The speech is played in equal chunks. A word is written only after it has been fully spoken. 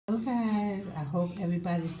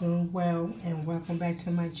everybody's doing well, and welcome back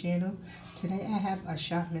to my channel. Today I have a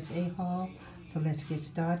Shopmissa haul, so let's get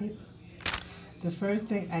started. The first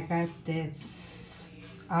thing I got this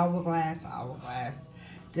hourglass,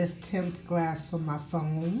 this temp glass for my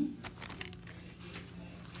phone.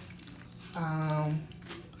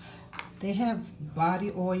 They have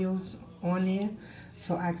body oils on there,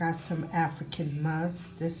 so I got some African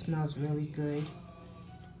musk. This smells really good.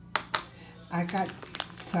 I got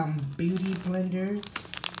some beauty blenders.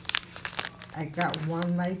 I got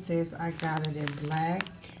one like this. I got it in black,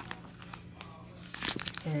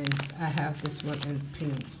 and I have this one in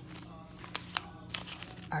pink.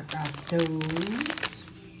 I got those.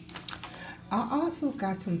 I also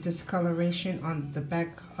got some discoloration on the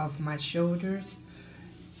back of my shoulders,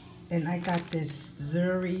 and I got this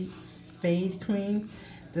Zuri Fade Cream.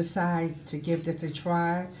 Decided to give this a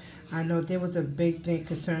try. I know there was a big thing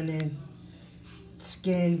concerning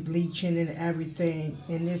skin bleaching and everything,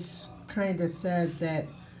 and it's kind of sad that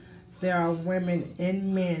there are women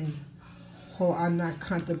and men who are not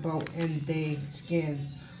comfortable in their skin.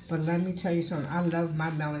 But let me tell you something, I love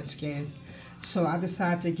my melon skin, so I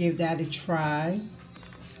decided to give that a try.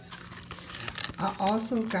 I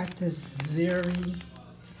also got this Zuri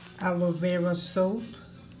aloe vera soap.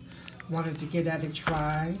 Wanted to give that a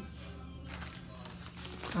try.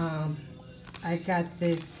 I got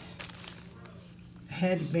this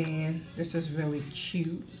headband. This is really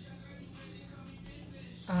cute.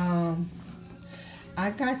 I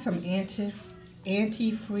got some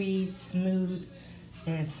anti-freeze smooth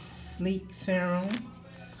and sleek serum.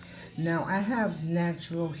 Now I have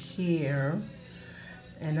natural hair,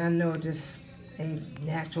 and I know this ain't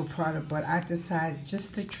natural product, but I decided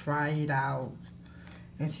just to try it out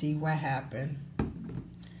and see what happened.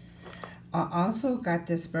 I also got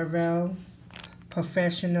this Barrel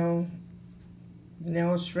Professional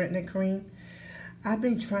Nail Straightening Cream. I've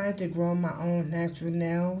been trying to grow my own natural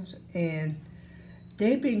nails, and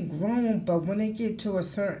they've been grown, but when they get to a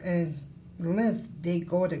certain length, they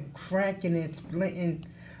go to cracking and splitting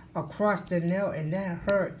across the nail, and that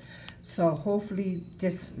hurt. So hopefully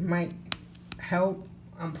this might help.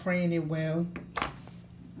 I'm praying it will.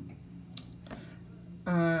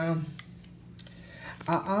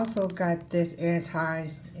 I also got this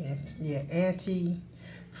anti-freeze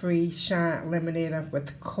shine eliminator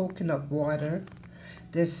with coconut water.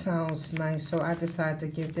 This sounds nice, so I decided to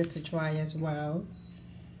give this a try as well.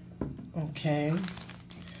 Okay.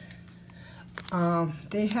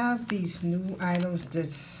 They have these new items,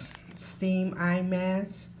 this steam eye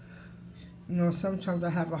mask. You know, sometimes I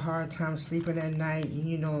have a hard time sleeping at night.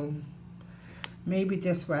 You know, maybe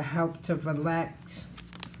this will help to relax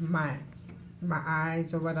my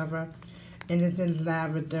eyes or whatever. And it's in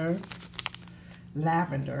lavender.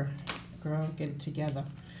 Girl, get it together.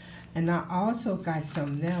 And I also got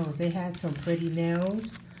some nails. They had some pretty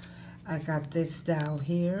nails. I got this style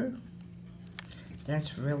here.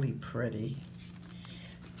 That's really pretty.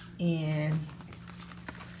 And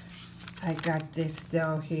I got this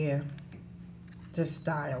style here. This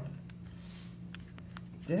style.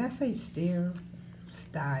 Did I say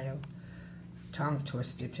style? Tongue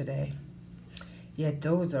twister today. Yeah,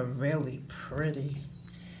 those are really pretty.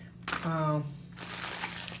 And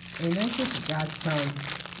I just got some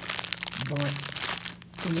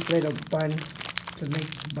these little buns to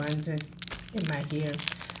make buns in my hair.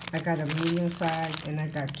 I got a medium size and I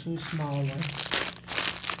got two small ones.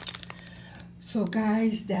 So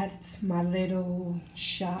guys, that's my little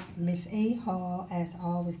Shopmissa haul. As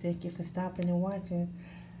always, thank you for stopping and watching.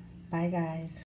 Bye guys.